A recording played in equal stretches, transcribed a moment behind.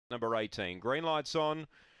number 18. Green lights on,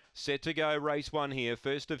 set to go, race 1 here.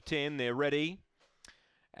 First of 10, they're ready.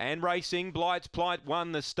 And racing, Blight's Plight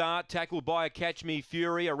won the start, tackled by a Catch Me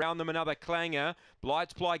Fury. Around them another clanger.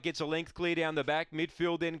 Blight's Plight gets a length clear down the back.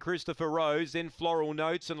 Midfield then Christopher Rose, then Floral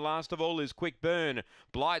Notes, and last of all is Quick Burn.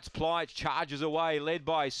 Blight's Plight charges away, led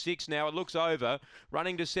by 6 now. It looks over.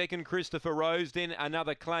 Running to second, Christopher Rose, then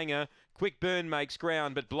another clanger. Quick Burn makes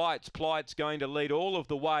ground, but Blight's Plight's going to lead all of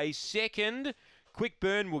the way. Second, Quick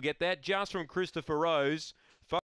Burn will get that just from Christopher Rose.